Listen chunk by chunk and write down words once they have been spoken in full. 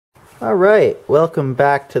Alright, welcome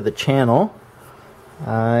back to the channel.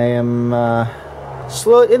 I am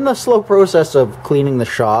in the slow process of cleaning the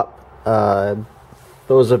shop.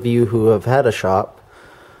 Those of you who have had a shop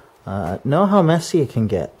know how messy it can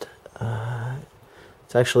get.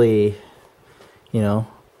 It's actually,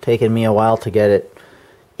 taken me a while to get it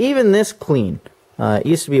even this clean. It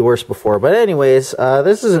used to be worse before, but anyways,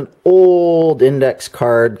 this is an old index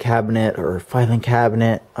card cabinet or filing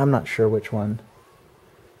cabinet. I'm not sure which one.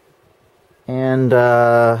 And,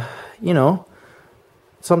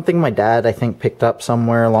 something my dad, I think, picked up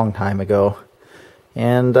somewhere a long time ago.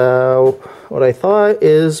 And what I thought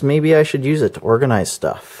is maybe I should use it to organize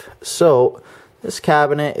stuff. So, this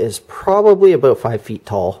cabinet is probably about 5 feet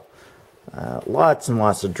tall. Lots and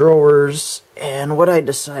lots of drawers. And what I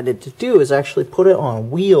decided to do is actually put it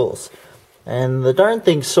on wheels. And the darn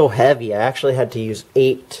thing's so heavy, I actually had to use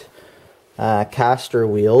 8 caster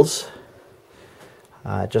wheels.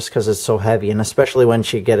 Just because it's so heavy, and especially when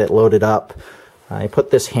you get it loaded up. I put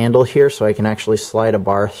this handle here so I can actually slide a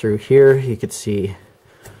bar through here. You could see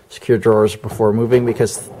secure drawers before moving,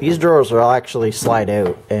 because these drawers will actually slide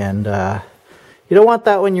out, and you don't want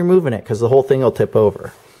that when you're moving it because the whole thing will tip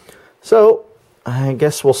over. So I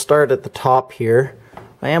guess we'll start at the top here.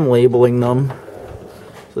 I am labeling them.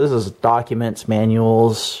 So this is documents,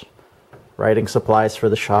 manuals, writing supplies for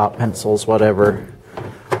the shop, pencils, whatever.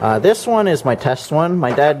 This one is my test one.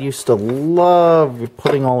 My dad used to love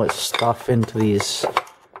putting all his stuff into these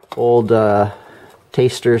old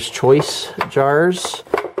Taster's Choice jars.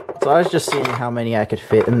 So I was just seeing how many I could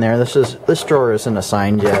fit in there. This drawer isn't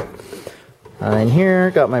assigned yet. In here,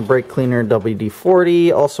 got my brake cleaner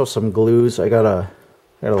WD-40, also some glues. I gotta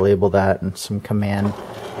label that, and some command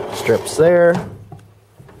strips there.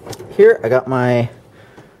 Here I got my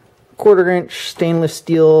 1/4 inch stainless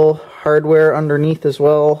steel hardware underneath as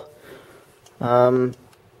well.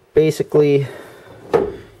 Basically,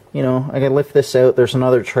 I can lift this out. There's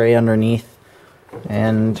another tray underneath,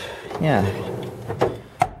 and yeah.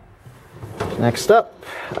 Next up,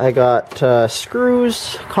 I got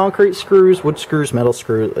screws, concrete screws, wood screws, metal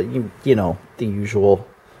screws, the usual.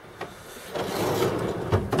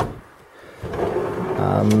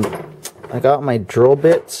 I got my drill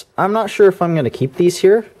bits. I'm not sure if I'm going to keep these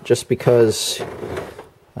here, just because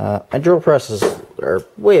my drill presses are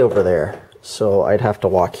way over there, so I'd have to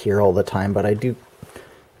walk here all the time, but I do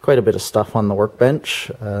quite a bit of stuff on the workbench.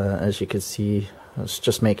 As you can see, I was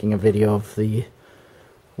just making a video of the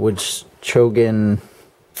wood chogan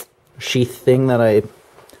sheath thing that I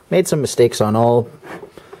made some mistakes on. I'll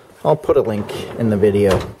put a link in the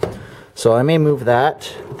video. So I may move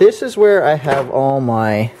that. This is where I have all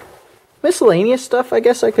my miscellaneous stuff, I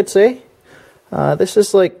guess I could say. This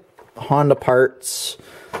is like Honda parts.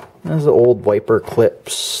 There's the old wiper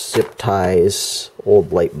clips, zip ties,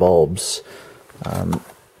 old light bulbs.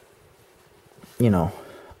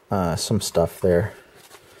 Some stuff there.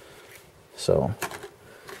 So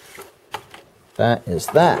that is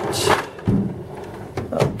that.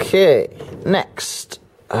 Okay, next.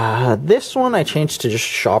 This one I changed to just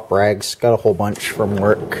shop rags. Got a whole bunch from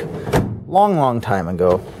work. Long time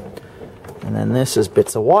ago. And then this is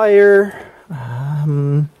bits of wire.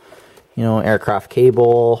 Aircraft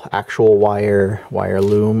cable, actual wire, wire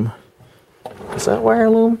loom. Is that wire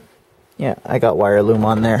loom? Yeah, I got wire loom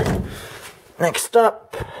on there. Next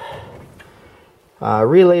up,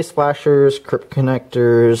 relay splashers, crypt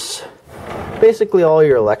connectors, basically all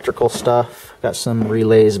your electrical stuff. Got some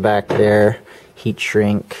relays back there, heat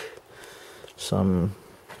shrink, some,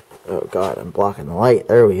 oh god, I'm blocking the light,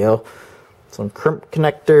 there we go. Some crimp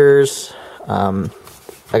connectors. I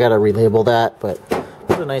gotta relabel that, but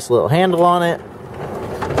put a nice little handle on it.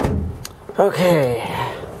 Okay,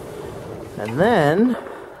 and then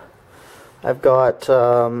I've got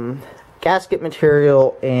gasket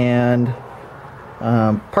material and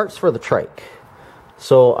parts for the trike.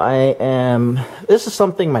 So this is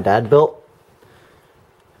something my dad built,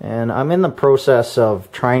 and I'm in the process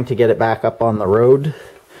of trying to get it back up on the road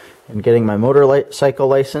and getting my motorcycle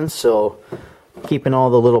license, so keeping all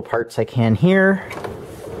the little parts I can here.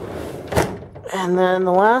 And then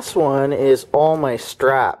the last one is all my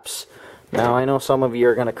straps. Now I know some of you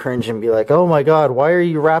are going to cringe and be like, oh my god, why are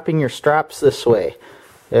you wrapping your straps this way?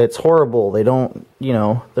 It's horrible. They don't,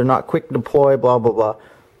 they're not quick to deploy, blah blah blah.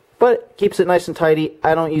 But it keeps it nice and tidy.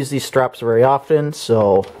 I don't use these straps very often,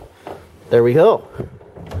 so there we go.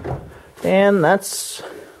 And that's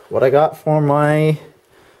what I got for my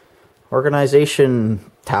organization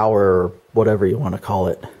tower, or whatever you want to call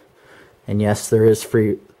it. And yes, there is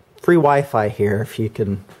free Wi-Fi here if you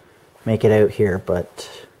can make it out here,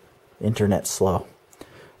 but internet's slow.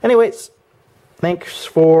 Anyways, thanks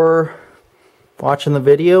for watching the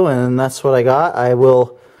video, and that's what I got. I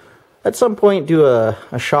will at some point do a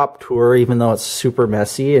shop tour, even though it's super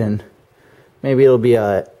messy, and maybe it'll be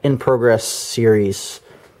a in progress series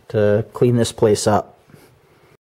to clean this place up.